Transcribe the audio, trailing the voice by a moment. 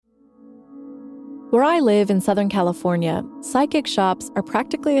Where I live in Southern California, psychic shops are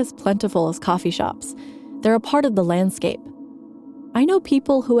practically as plentiful as coffee shops. They're a part of the landscape. I know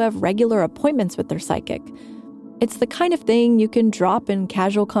people who have regular appointments with their psychic. It's the kind of thing you can drop in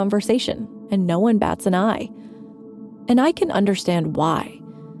casual conversation, and no one bats an eye. And I can understand why.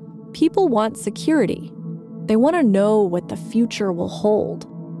 People want security. They want to know what the future will hold.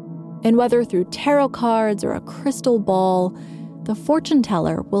 And whether through tarot cards or a crystal ball, the fortune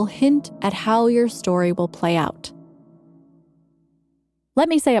teller will hint at how your story will play out. Let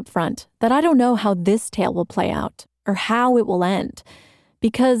me say up front that I don't know how this tale will play out or how it will end,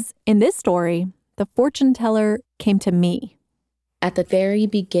 because in this story, the fortune teller came to me. At the very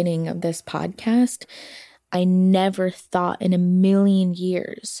beginning of this podcast, I never thought in a million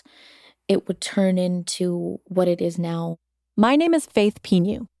years it would turn into what it is now. My name is Faith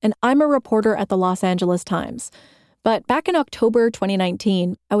Pinu, and I'm a reporter at the Los Angeles Times. But back in October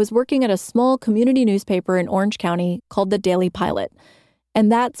 2019, I was working at a small community newspaper in Orange County called the Daily Pilot.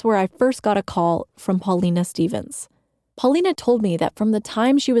 And that's where I first got a call from Paulina Stevens. Paulina told me that from the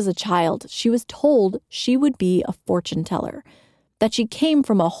time she was a child, she was told she would be a fortune teller, that she came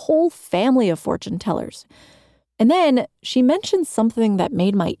from a whole family of fortune tellers. And then she mentioned something that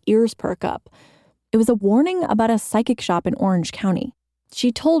made my ears perk up. It was a warning about a psychic shop in Orange County.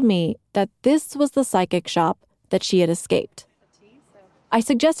 She told me that this was the psychic shop that she had escaped. I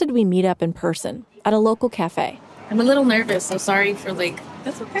suggested we meet up in person at a local cafe. I'm a little nervous, so sorry for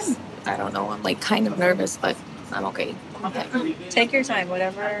That's okay. I don't know, I'm kind of nervous, but I'm okay. Take your time,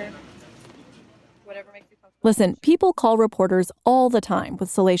 whatever makes you comfortable. Listen, people call reporters all the time with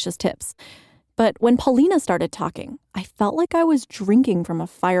salacious tips. But when Paulina started talking, I felt like I was drinking from a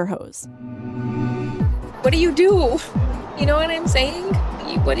fire hose. What do you do? You know what I'm saying?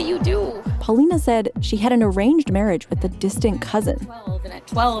 What do you do? Paulina said she had an arranged marriage with a distant cousin. 12, and at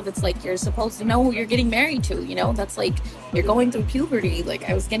 12, it's you're supposed to know who you're getting married to, That's you're going through puberty.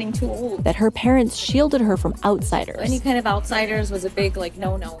 I was getting too old. That her parents shielded her from outsiders. Any kind of outsiders was a big,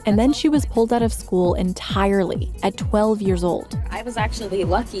 no. And then she was pulled out of school entirely at 12 years old. I was actually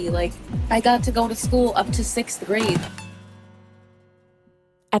lucky. I got to go to school up to 6th grade.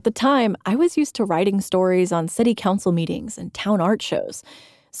 At the time, I was used to writing stories on city council meetings and town art shows.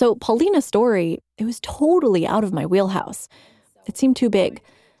 So Paulina's story, it was totally out of my wheelhouse. It seemed too big.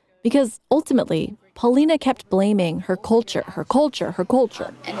 Because ultimately, Paulina kept blaming her culture.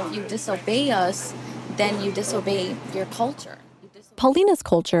 And if you disobey us, then you disobey your culture. Paulina's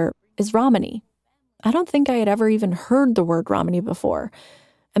culture is Romani. I don't think I had ever even heard the word Romani before.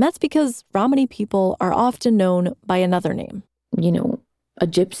 And that's because Romani people are often known by another name. A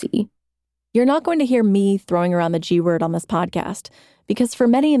gypsy. You're not going to hear me throwing around the G word on this podcast, because for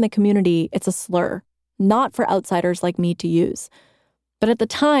many in the community, it's a slur, not for outsiders like me to use. But at the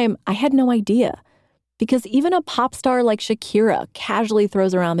time, I had no idea, because even a pop star like Shakira casually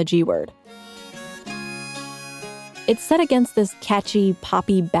throws around the G word. It's set against this catchy,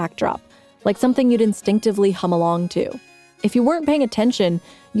 poppy backdrop, like something you'd instinctively hum along to. If you weren't paying attention,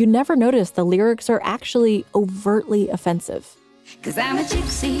 you'd never notice the lyrics are actually overtly offensive. 'Cause I'm a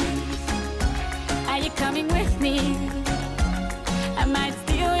gypsy. Are you coming with me? I might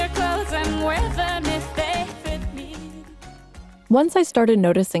steal your clothes and wear them if they fit me. Once I started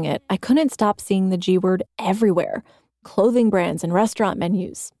noticing it, I couldn't stop seeing the G word everywhere. Clothing brands and restaurant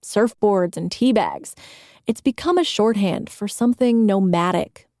menus, surfboards and tea bags. It's become a shorthand for something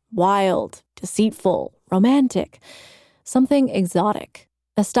nomadic, wild, deceitful, romantic, something exotic,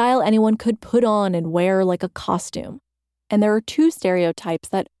 a style anyone could put on and wear like a costume. And there are two stereotypes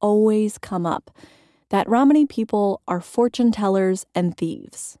that always come up, that Romani people are fortune tellers and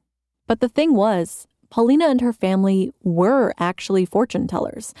thieves. But the thing was, Paulina and her family were actually fortune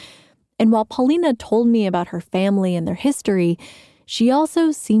tellers. And while Paulina told me about her family and their history, she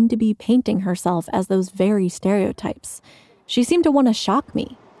also seemed to be painting herself as those very stereotypes. She seemed to want to shock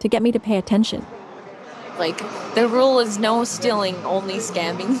me, to get me to pay attention. The rule is no stealing, only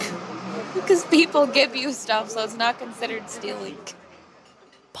scamming. Because people give you stuff, so it's not considered stealing.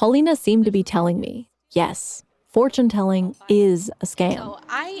 Paulina seemed to be telling me, yes, fortune telling is a scam. So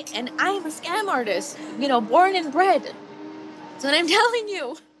I am a scam artist, born and bred. That's what I'm telling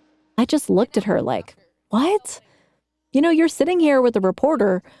you. I just looked at her like, what? You're sitting here with a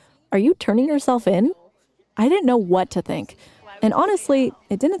reporter. Are you turning yourself in? I didn't know what to think. And honestly,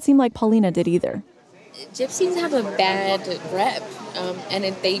 it didn't seem like Paulina did either. Gypsies have a bad rep, and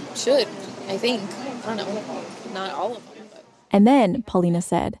they should, I think. I don't know, not all of them. But. And then, Paulina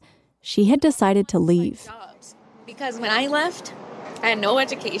said, she had decided to leave. Because when I left, I had no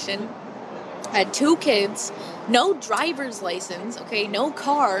education, I had 2 kids, no driver's license, no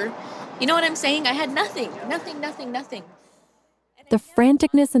car, You know what I'm saying? I had nothing. The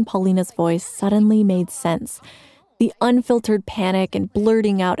franticness in Paulina's voice suddenly made sense. The unfiltered panic and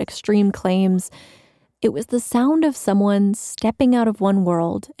blurting out extreme claims. It was the sound of someone stepping out of one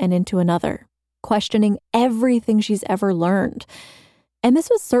world and into another, questioning everything she's ever learned. And this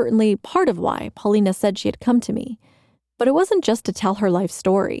was certainly part of why Paulina said she had come to me. But it wasn't just to tell her life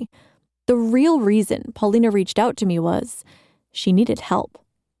story. The real reason Paulina reached out to me was she needed help.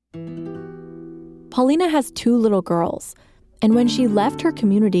 Paulina has 2 little girls, and when she left her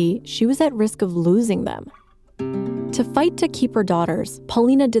community, she was at risk of losing them. To fight to keep her daughters,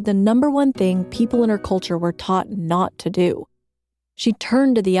 Paulina did the number one thing people in her culture were taught not to do. She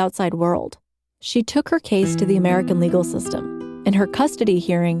turned to the outside world. She took her case to the American legal system, and her custody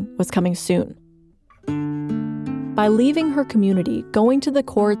hearing was coming soon. By leaving her community, going to the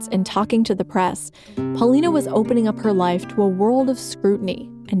courts, and talking to the press, Paulina was opening up her life to a world of scrutiny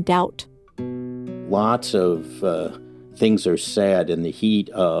and doubt. Lots of things are said in the heat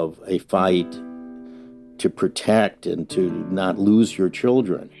of a fight to protect and to not lose your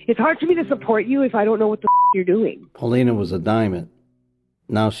children. It's hard for me to support you if I don't know what the you're doing. Paulina was a diamond.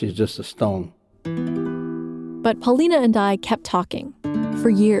 Now she's just a stone. But Paulina and I kept talking for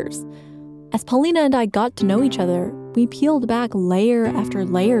years. As Paulina and I got to know each other, we peeled back layer after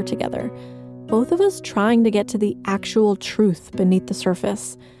layer together, both of us trying to get to the actual truth beneath the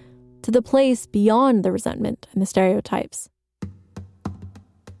surface, to the place beyond the resentment and the stereotypes.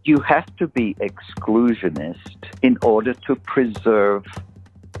 You have to be exclusionist in order to preserve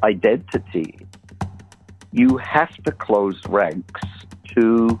identity. You have to close ranks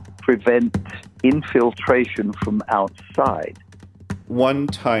to prevent infiltration from outside. One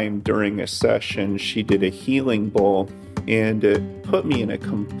time during a session, she did a healing bowl, and it put me in a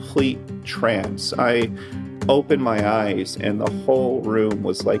complete trance. I opened my eyes, and the whole room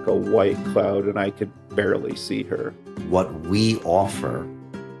was like a white cloud, and I could barely see her. What we offer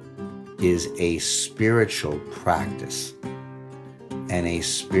is a spiritual practice and a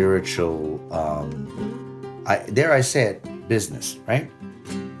spiritual, dare I say it, business, right?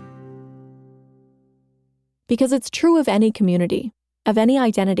 Because it's true of any community, of any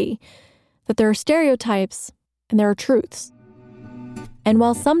identity, that there are stereotypes and there are truths. And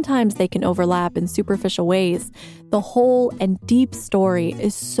while sometimes they can overlap in superficial ways, the whole and deep story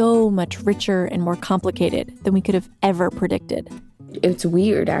is so much richer and more complicated than we could have ever predicted. It's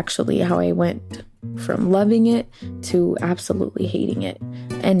weird, actually, how I went from loving it to absolutely hating it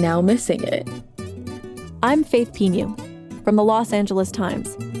and now missing it. I'm Faith Pinu from the Los Angeles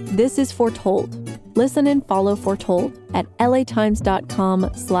Times. This is Foretold. Listen and follow Foretold at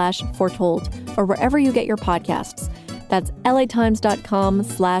latimes.com/foretold or wherever you get your podcasts. That's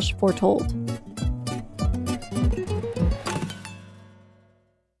latimes.com/foretold.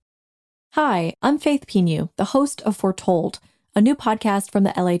 Hi, I'm Faith Pinu, the host of Foretold, a new podcast from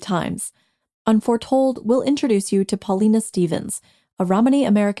the LA Times. On Foretold, we'll introduce you to Paulina Stevens, a Romani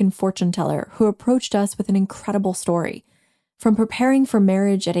American fortune teller who approached us with an incredible story. From preparing for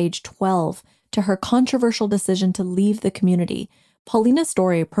marriage at age 12 to her controversial decision to leave the community, Paulina's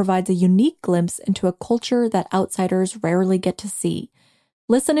story provides a unique glimpse into a culture that outsiders rarely get to see.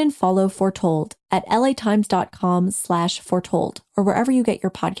 Listen and follow Foretold at latimes.com/foretold or wherever you get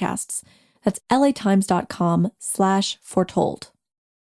your podcasts. That's latimes.com/foretold.